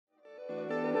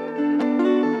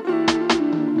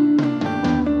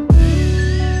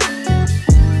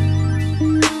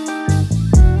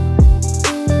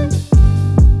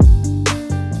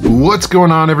What's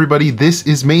going on, everybody? This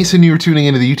is Mason. You're tuning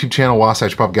into the YouTube channel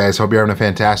Wasatch Pop, guys. Hope you're having a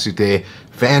fantastic day,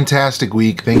 fantastic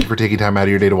week. Thank you for taking time out of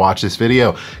your day to watch this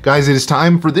video. Guys, it is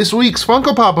time for this week's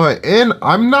Funko Pop hunt, and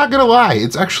I'm not gonna lie,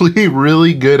 it's actually a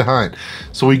really good hunt.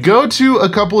 So we go to a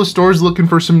couple of stores looking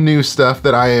for some new stuff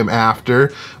that I am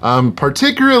after.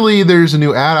 Particularly, there's a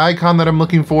new ad icon that I'm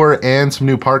looking for and some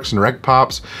new Parks and Rec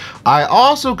Pops. I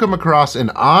also come across an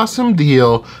awesome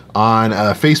deal on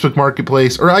Facebook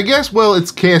Marketplace, or I guess, well,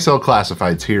 it's KSL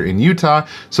Classifieds here in Utah.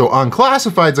 So on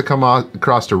Classifieds, I come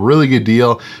across a really good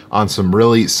deal on some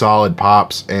really solid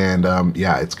pops, and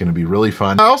yeah, it's gonna be really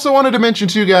fun. I also wanted to mention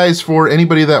to you guys, for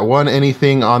anybody that won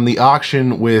anything on the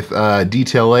auction with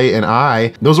Detail A and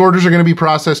I, those orders are gonna be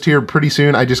processed here pretty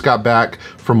soon. I just got back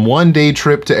from 1-day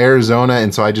trip to Arizona,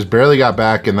 and so I just barely got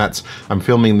back, and I'm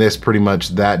filming this pretty much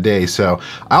that day. So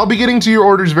I'll be getting to your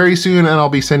orders very soon, and I'll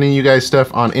be sending you guys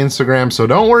stuff on Instagram, so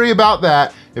don't worry about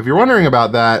that. If you're wondering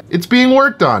about that, it's being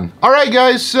worked on. All right,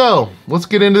 guys, so let's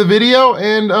get into the video,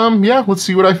 and yeah, let's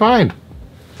see what I find.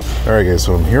 All right, guys,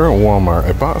 so I'm here at Walmart.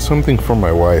 I bought something for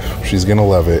my wife. She's gonna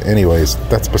love it. Anyways,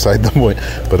 that's beside the point,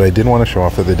 but I did want to show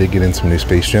off that they did get in some new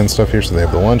Space Jam stuff here. So they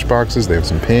have the lunch boxes, they have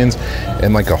some pins,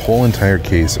 and like a whole entire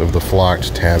case of the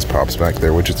flocked Taz Pops back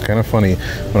there, which is kind of funny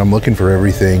when I'm looking for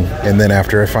everything, and then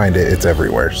after I find it, it's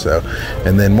everywhere. So,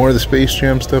 and then more of the Space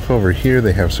Jam stuff over here.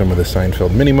 They have some of the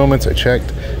Seinfeld mini moments. I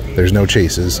checked. There's no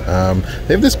chases. They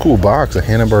have this cool box, a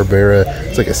Hanna-Barbera,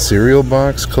 it's like a cereal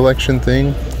box collection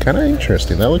thing. Kind of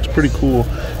interesting. That looks pretty cool.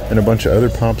 And a bunch of other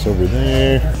pops over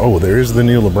there. Oh, there's the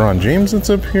new LeBron James that's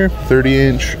up here.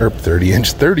 30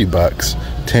 bucks,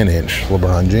 10-inch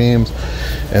LeBron James.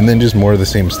 And then just more of the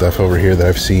same stuff over here that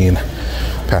I've seen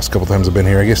past couple times I've been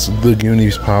here. I guess the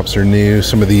Goonies pops are new.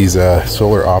 Some of these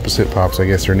Solar Opposite pops, I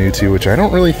guess, are new too, which I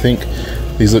don't really think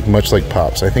these look much like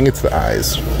pops. I think it's the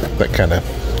eyes that kind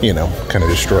of, you know, kind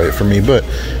of destroy it for me. But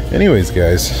anyways,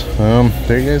 guys,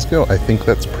 there you guys go. I think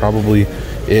that's probably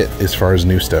it as far as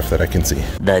new stuff that I can see.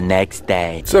 The next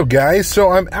day. So guys,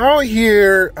 so I'm out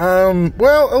here,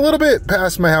 well, a little bit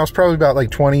past my house, probably about like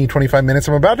 20-25 minutes.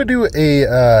 I'm about to do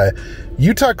a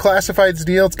Utah Classifieds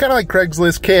deal. It's kind of like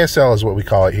Craigslist. KSL is what we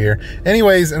call it here.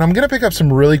 Anyways, and I'm gonna pick up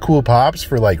some really cool pops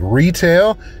for like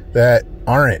retail that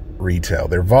aren't retail.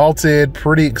 They're vaulted,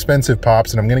 pretty expensive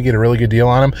pops, and I'm gonna get a really good deal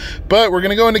on them. But we're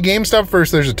gonna go into GameStop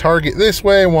first. There's a Target this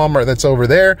way, Walmart that's over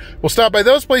there. We'll stop by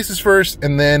those places first,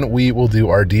 and then we will do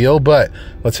our deal. But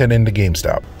let's head into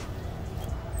GameStop.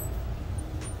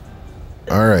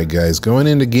 All right, guys, going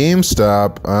into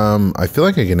GameStop, I feel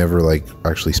like I can never like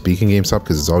actually speak in GameStop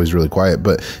because it's always really quiet,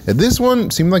 but at this one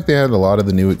seemed like they had a lot of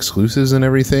the new exclusives and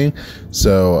everything.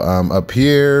 So up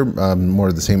here, more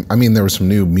of the same. I mean, there were some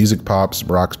new music pops,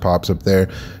 rocks pops up there,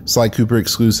 Sly Cooper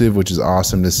exclusive, which is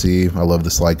awesome to see. I love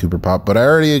the Sly Cooper pop, but I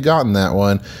already had gotten that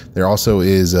one. There also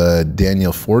is a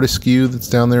Daniel Fortescue that's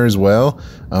down there as well.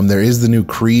 There is the new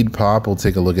Creed pop. We'll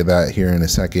take a look at that here in a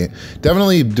second.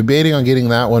 Definitely debating on getting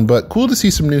that one, but cool to see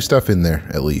some new stuff in there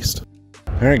at least.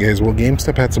 All right, guys, well,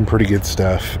 GameStop had some pretty good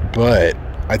stuff, but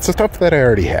it's the stuff that I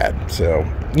already had. So,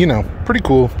 you know, pretty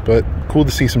cool, but cool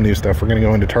to see some new stuff. We're gonna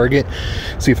go into Target,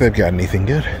 see if they've got anything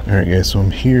good. All right, guys, so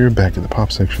I'm here back at the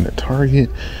pop section at Target.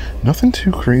 Nothing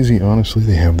too crazy, honestly.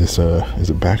 They have this, is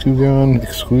it Bakugan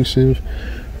exclusive?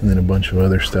 And then a bunch of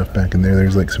other stuff back in there.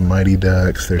 There's like some Mighty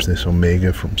Ducks. There's this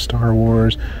Omega from Star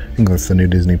Wars. I think that's the new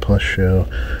Disney Plus show.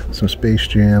 Some Space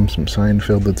Jam, some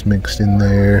Seinfeld that's mixed in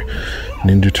there.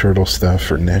 Ninja Turtle stuff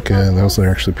for NECA. Those are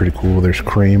actually pretty cool. There's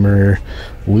Kramer,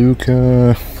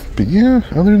 Luca. But yeah,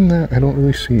 other than that, I don't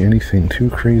really see anything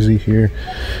too crazy here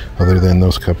other than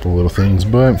those couple little things.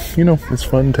 But, you know, it's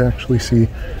fun to actually see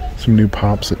some new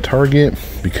pops at Target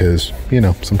because, you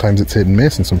know, sometimes it's hit and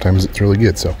miss and sometimes it's really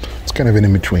good. So it's kind of an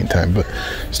in-between time, but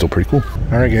still pretty cool.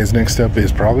 All right, guys, next up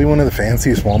is probably one of the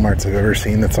fanciest Walmarts I've ever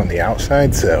seen that's on the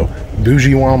outside. So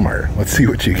bougie Walmart. Let's see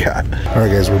what you got. All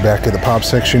right, guys, we're back at the pop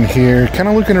section here. Kind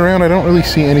of looking around. I don't really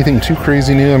see anything too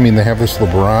crazy new. I mean, they have this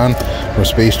LeBron from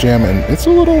Space Jam, and it's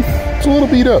a little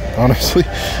beat up, honestly.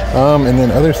 And then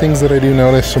other things that I do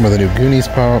notice, some of the new Goonies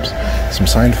pops, some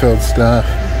Seinfeld stuff.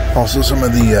 Also some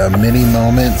of the mini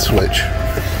moments, which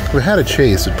if we had a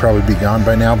chase, it'd probably be gone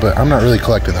by now, but I'm not really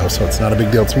collecting those, so it's not a big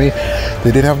deal to me.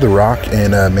 They did have the Rock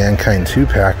and Mankind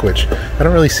 2-pack, which I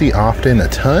don't really see often a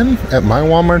ton at my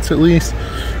Walmarts, at least.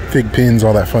 Fig pins,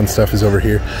 all that fun stuff is over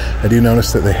here. I do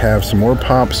notice that they have some more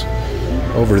pops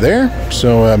over there,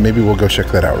 so maybe we'll go check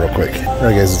that out real quick. All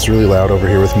right, guys, it's really loud over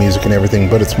here with music and everything,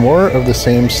 but it's more of the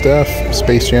same stuff.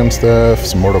 Space Jam stuff,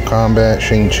 some Mortal Kombat,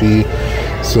 Shang-Chi,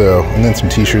 so, and then some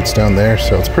t-shirts down there,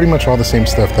 so it's pretty much all the same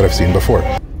stuff that I've seen before.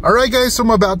 All right, guys, so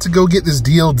I'm about to go get this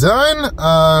deal done.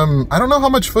 I don't know how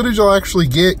much footage I'll actually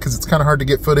get because it's kind of hard to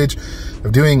get footage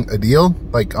of doing a deal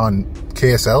like on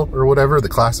KSL or whatever, the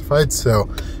classified. So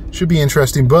should be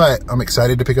interesting, but I'm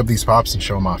excited to pick up these pops and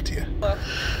show them off to you. Hello.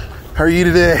 How are you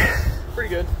today? Pretty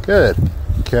good. Good.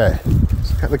 Okay.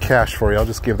 Got the cash for you. I'll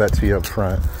just give that to you up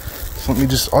front. So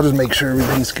I'll just make sure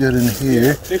everything's good in here.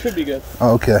 Yeah, they should be good.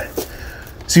 Oh, okay.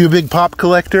 So you a big pop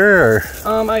collector, or?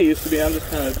 I used to be. I'm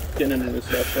just kind of getting into this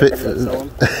stuff. So I sell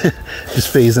them.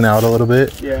 Just phasing out a little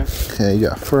bit? Yeah. Okay, you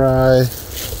got Fry,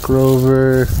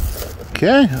 Grover.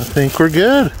 Okay, I think we're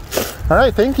good. All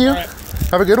right, thank you. All right.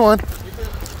 Have a good one.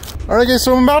 All right, guys,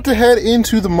 so I'm about to head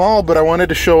into the mall, but I wanted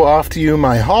to show off to you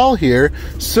my haul here.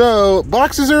 So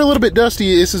boxes are a little bit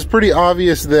dusty. This is pretty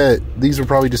obvious that these are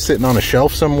probably just sitting on a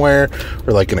shelf somewhere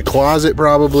or like in a closet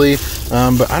probably.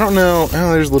 But I don't know.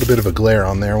 Oh, there's a little bit of a glare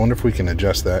on there. I wonder if we can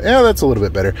adjust that. Yeah, that's a little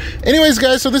bit better. Anyways,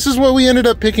 guys, so this is what we ended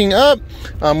up picking up.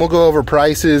 We'll go over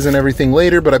prices and everything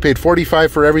later, but I paid $45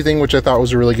 for everything, which I thought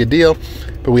was a really good deal.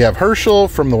 But we have Herschel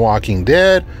from The Walking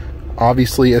Dead,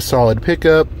 obviously a solid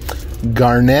pickup.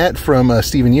 Garnett from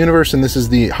Steven Universe, and this is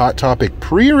the Hot Topic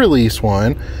pre-release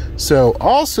one, so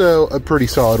also a pretty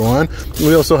solid one.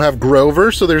 We also have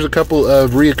Grover, so there's a couple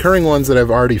of reoccurring ones that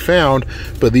I've already found,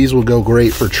 but these will go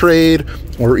great for trade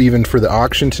or even for the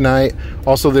auction tonight.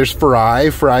 Also, there's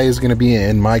Fry. Fry is going to be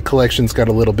in my collection. It's got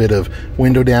a little bit of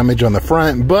window damage on the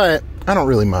front, but I don't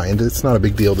really mind. It's not a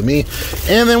big deal to me.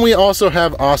 And then we also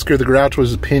have Oscar the Grouch,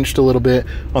 was pinched a little bit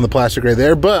on the plastic right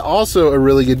there, but also a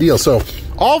really good deal. So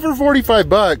all for 45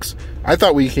 bucks. I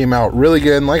thought we came out really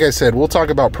good. And like I said, we'll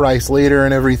talk about price later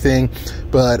and everything.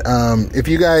 But if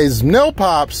you guys know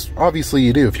Pops, obviously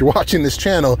you do. If you're watching this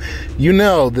channel, you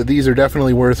know that these are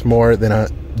definitely worth more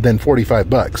than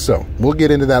 45 bucks. So we'll get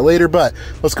into that later, but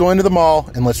let's go into the mall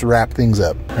and let's wrap things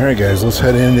up. All right, guys, let's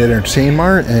head into Entertain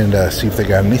Mart and see if they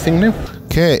got anything new.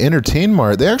 Okay, Entertain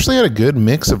Mart, they actually had a good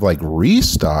mix of like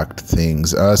restocked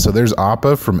things. So there's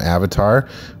Appa from Avatar,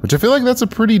 which I feel like that's a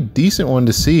pretty decent one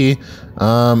to see.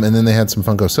 And then they had some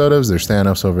Funko Sodas. There's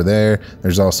Thanos over there.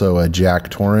 There's also Jack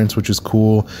Torrance, which is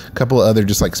cool. A couple of other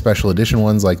just like special edition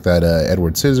ones like that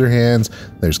Edward Scissorhands.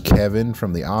 There's Kevin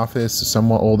from The Office, a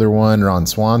somewhat older one. Ron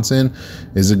Swanson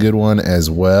is a good one as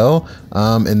well.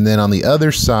 And then on the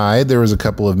other side, there was a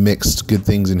couple of mixed good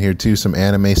things in here too. Some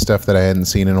anime stuff that I hadn't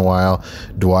seen in a while.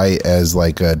 Dwight as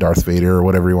like Darth Vader or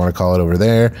whatever you want to call it over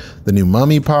there. The new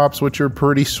Mummy Pops, which are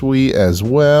pretty sweet as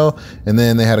well. And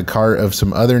then they had a cart of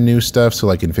some other new stuff. So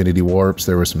like Infinity Warps,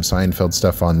 there was some Seinfeld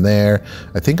stuff on there.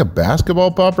 I think a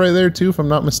basketball pop right there too, if I'm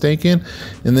not mistaken.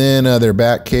 And then their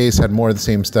back case had more of the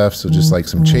same stuff. So just like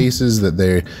some chases that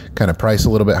they kind of price a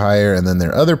little bit higher. And then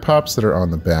their other pops that are on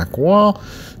the back wall.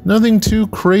 Nothing too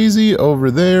crazy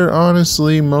over there,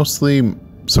 honestly. Mostly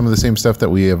some of the same stuff that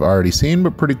we have already seen,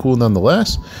 but pretty cool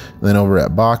nonetheless. And then over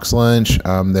at Box Lunch,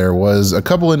 there was a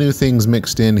couple of new things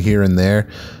mixed in here and there.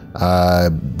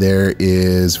 There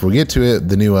is, if we get to it,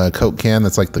 the new Coke can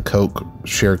that's like the Coke,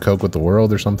 share Coke with the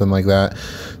world or something like that.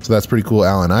 So that's pretty cool.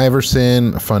 Allen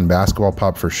Iverson, a fun basketball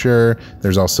pop for sure.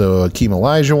 There's also a Keem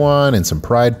Elijah one and some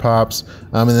Pride Pops.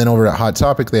 And then over at Hot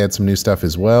Topic, they had some new stuff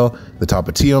as well. The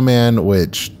Tapatio Man,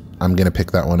 which I'm going to pick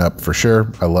that one up for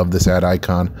sure. I love this ad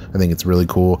icon. I think it's really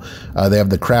cool. They have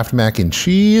the Kraft Mac and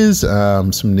Cheese,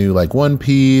 some new like One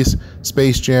Piece,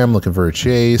 Space Jam, looking for a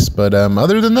chase. But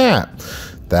other than that,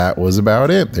 that was about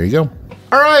it. There you go.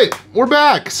 All right, we're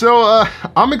back. So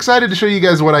I'm excited to show you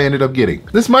guys what I ended up getting.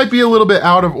 This might be a little bit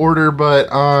out of order, but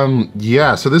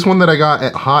yeah, so this one that I got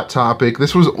at Hot Topic,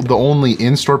 this was the only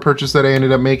in-store purchase that I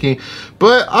ended up making,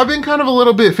 but I've been kind of a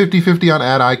little bit 50-50 on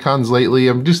ad icons lately.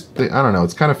 I don't know,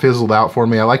 it's kind of fizzled out for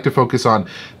me. I like to focus on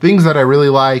things that I really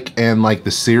like and like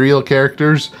the serial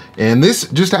characters, and this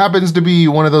just happens to be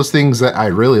one of those things that I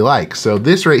really like. So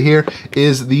this right here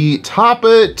is the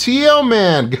Tapatio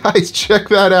Man. Guys, check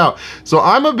that out. So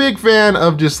I'm a big fan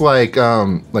of just like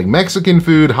Mexican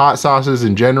food, hot sauces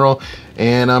in general,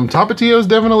 and Tapatio is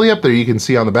definitely up there. You can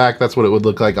see on the back, that's what it would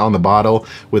look like on the bottle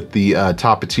with the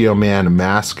Tapatio Man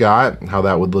mascot, how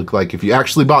that would look like if you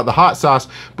actually bought the hot sauce.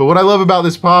 But what I love about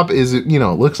this pop is, it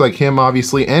looks like him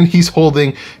obviously, and he's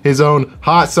holding his own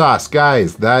hot sauce.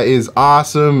 Guys, that is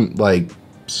awesome. Like,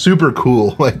 super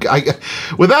cool. Like,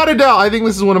 without a doubt, I think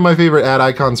this is one of my favorite ad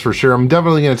icons for sure. I'm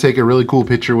definitely going to take a really cool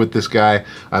picture with this guy.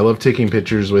 I love taking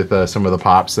pictures with some of the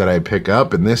pops that I pick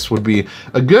up, and this would be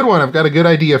a good one. I've got a good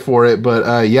idea for it,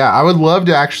 but yeah, I would love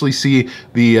to actually see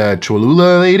the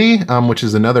Cholula lady, which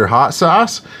is another hot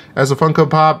sauce, as a Funko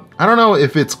Pop. I don't know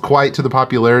if it's quite to the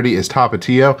popularity as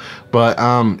Tapatio, but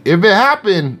if it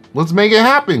happened, let's make it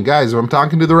happen, guys. If I'm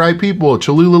talking to the right people,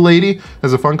 Cholula lady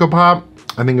as a Funko Pop,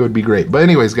 I think it would be great. But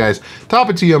anyways, guys,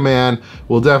 Tapatio Man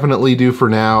will definitely do for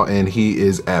now, and he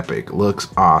is epic. Looks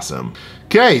awesome.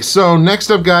 Okay, so next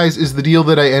up, guys, is the deal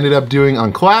that I ended up doing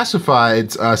on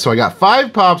classifieds. So I got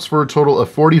 5 pops for a total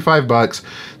of 45 bucks.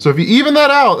 So if you even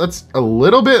that out, that's a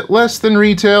little bit less than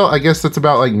retail. I guess that's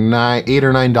about like $8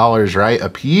 or $9, right, a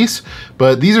piece.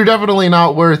 But these are definitely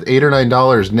not worth $8 or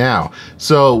 $9 now.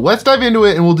 So let's dive into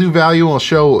it, and we'll do value, and we'll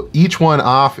show each one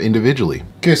off individually.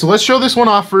 Okay, so let's show this one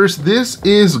off first. This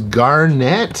is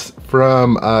Garnet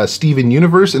from Steven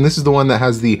Universe, and this is the one that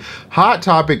has the Hot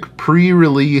Topic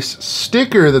pre-release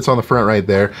sticker that's on the front right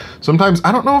there. Sometimes,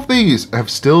 I don't know if they have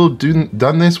still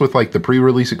done this with like the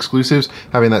pre-release exclusives,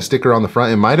 having that sticker on the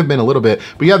front. It might have been a little bit,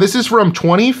 but yeah, this is from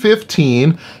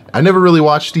 2015. I never really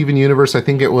watched Steven Universe. I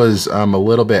think it was a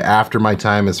little bit after my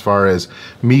time as far as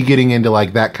me getting into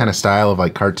like that kind of style of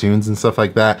like cartoons and stuff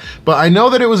like that. But I know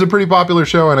that it was a pretty popular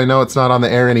show, and I know it's not on the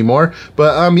air anymore.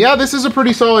 But yeah, this is a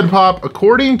pretty solid pop.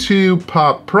 According to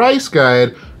Pop Price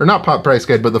Guide, or not Pop Price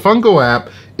Guide, but the Funko app,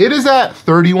 it is at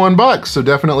 31 bucks. So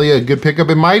definitely a good pickup.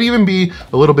 It might even be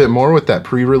a little bit more with that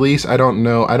pre-release. I don't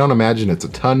know. I don't imagine it's a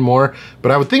ton more,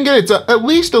 but I would think it's at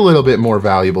least a little bit more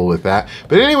valuable with that.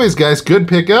 But anyways, guys, good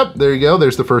pickup. There you go.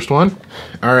 There's the first one.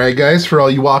 All right, guys, for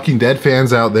all you Walking Dead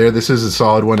fans out there, this is a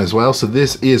solid one as well. So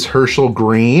this is Herschel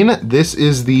Green. This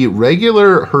is the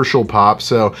regular Herschel Pop.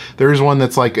 So there's one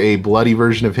that's like a bloody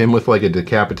version of him with like a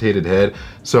decapitated head.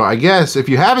 So I guess if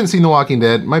you haven't seen The Walking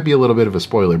Dead, it might be a little bit of a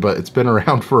spoiler, but it's been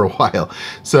around for a while.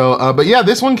 So, but yeah,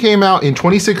 this one came out in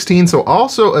 2016, so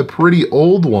also a pretty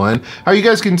old one. How you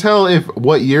guys can tell if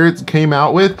what year it came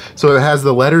out with, so it has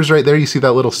the letters right there. You see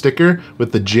that little sticker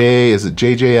with the J, is it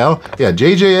JJL? Yeah,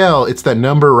 JJL, it's that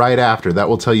number right after. That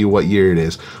will tell you what year it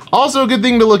is. Also, a good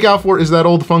thing to look out for is that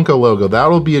old Funko logo.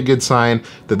 That'll be a good sign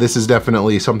that this is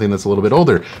definitely something that's a little bit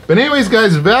older. But anyways,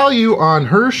 guys, value on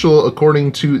Herschel,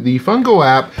 according to the Funko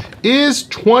app, is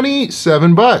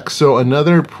 27 bucks. So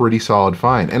another pretty solid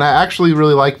find. And I actually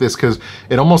really like this because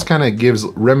it almost kind of gives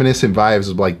reminiscent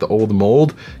vibes of like the old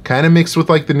mold, kind of mixed with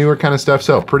like the newer kind of stuff.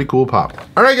 So pretty cool pop.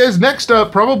 All right, guys, next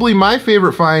up, probably my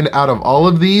favorite find out of all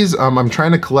of these. I'm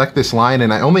trying to collect this line,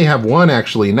 and I only have one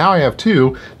actually. Now I have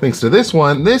 2, thanks to this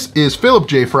one. This is Philip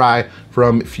J. Fry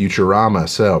from Futurama.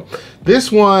 So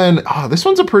this one, this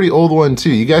one's a pretty old one too.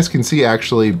 You guys can see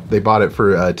actually they bought it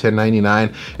for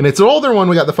 $10.99, and it's an older one.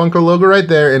 We got the Funko logo right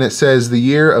there, and it says the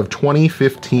year of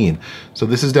 2015. So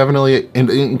this is definitely,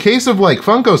 in case of like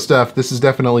Funko stuff, this is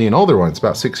definitely an older one. It's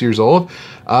about 6 years old.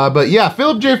 But yeah,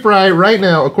 Philip J. Fry right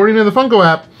now, according to the Funko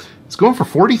app, it's going for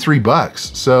 43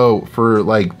 bucks. So for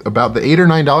like about the $8 or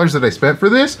 $9 that I spent for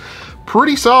this,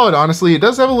 pretty solid, honestly. It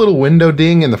does have a little window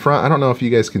ding in the front. I don't know if you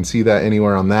guys can see that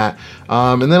anywhere on that.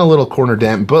 And then a little corner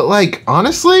dent. But like,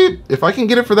 honestly, if I can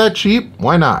get it for that cheap,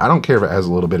 why not? I don't care if it has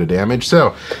a little bit of damage.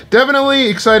 So definitely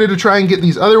excited to try and get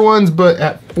these other ones, but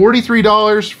at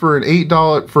 $43 for an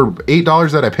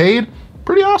 $8 that I paid,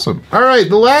 pretty awesome. All right,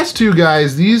 the last 2,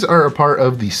 guys, these are a part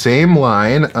of the same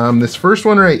line. This first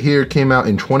one right here came out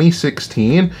in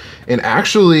 2016, and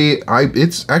actually,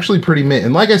 it's actually pretty mint.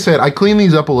 And like I said, I cleaned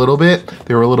these up a little bit.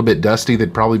 They were a little bit dusty.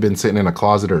 They'd probably been sitting in a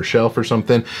closet or a shelf or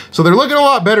something. So they're looking a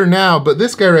lot better now, but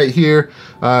this guy right here,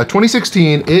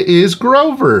 2016, it is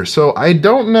Grover. So I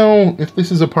don't know if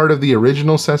this is a part of the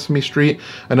original Sesame Street.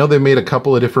 I know they made a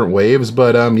couple of different waves,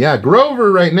 but yeah,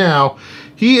 Grover right now,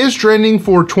 he is trending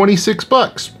for 26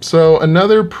 bucks. So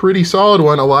another pretty solid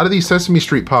one. A lot of these Sesame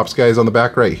Street Pops, guys, on the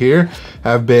back right here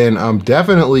have been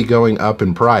definitely going up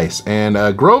in price. And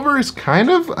Grover is kind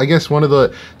of, I guess, one of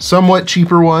the somewhat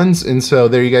cheaper ones. And so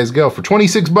there you guys go. For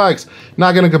 26 bucks,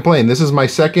 not gonna complain. This is my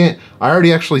second. I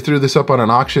already actually threw this up on an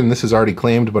auction. This is already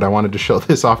claimed, but I wanted to show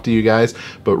this off to you guys.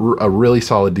 But a really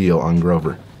solid deal on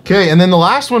Grover. Okay, and then the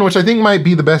last one, which I think might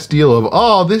be the best deal of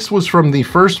all, this was from the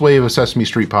first wave of Sesame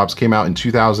Street Pops, came out in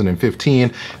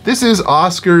 2015. This is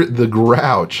Oscar the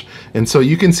Grouch. And so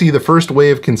you can see the first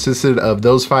wave consisted of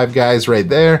those 5 guys right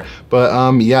there. But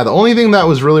yeah, the only thing that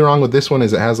was really wrong with this one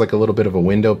is it has like a little bit of a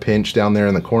window pinch down there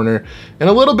in the corner and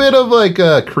a little bit of like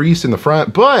a crease in the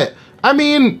front. But I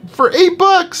mean, for 8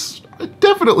 bucks,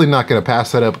 definitely not going to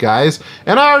pass that up, guys.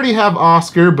 And I already have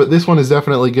Oscar, but this one is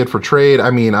definitely good for trade. I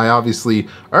mean, I obviously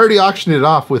already auctioned it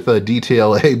off with a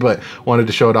DTLA, but wanted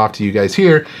to show it off to you guys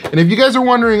here. And if you guys are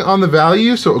wondering on the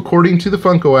value, so according to the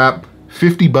Funko app,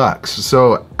 50 bucks.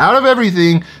 So out of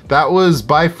everything, that was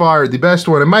by far the best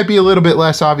one. It might be a little bit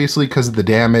less, obviously, because of the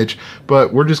damage,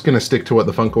 but we're just going to stick to what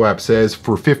the Funko app says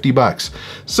for 50 bucks.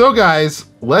 So guys,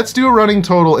 let's do a running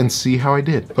total and see how I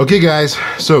did. Okay guys,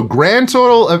 so grand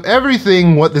total of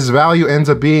everything, what this value ends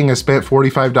up being, I spent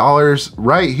 $45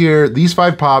 right here. These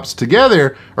 5 pops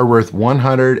together are worth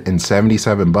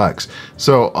 177 bucks.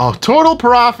 So a total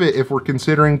profit, if we're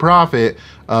considering profit,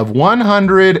 of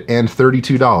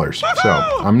 $132. So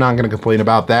I'm not gonna complain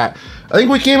about that. I think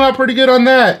we came out pretty good on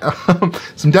that.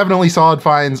 Some definitely solid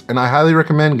finds, and I highly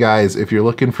recommend, guys, if you're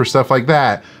looking for stuff like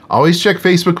that, always check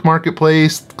Facebook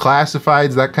Marketplace,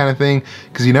 classifieds, that kind of thing,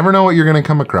 because you never know what you're gonna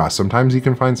come across. Sometimes you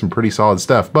can find some pretty solid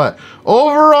stuff, but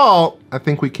overall, I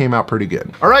think we came out pretty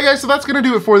good. All right, guys, so that's gonna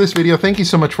do it for this video. Thank you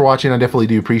so much for watching. I definitely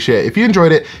do appreciate it. If you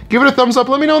enjoyed it, give it a thumbs up.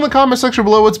 Let me know in the comment section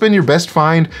below what's been your best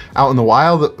find out in the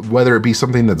wild, whether it be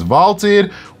something that's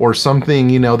vaulted or something,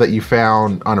 you know, that you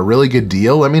found on a really good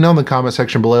deal. Let me know in the comment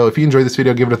section below. If you enjoyed this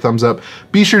video, give it a thumbs up.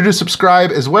 Be sure to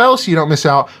subscribe as well so you don't miss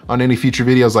out on any future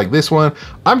videos like this one.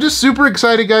 I'm just super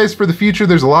excited, guys, for the future.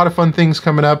 There's a lot of fun things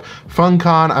coming up.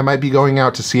 FunCon, I might be going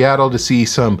out to Seattle to see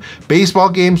some baseball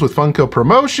games with Funko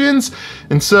Promotions.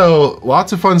 And so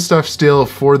lots of fun stuff still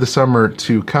for the summer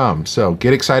to come. So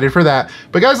get excited for that.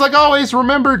 But guys, like always,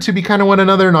 remember to be kind to one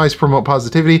another and always promote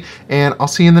positivity. And I'll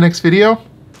see you in the next video.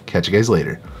 Catch you guys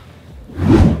later.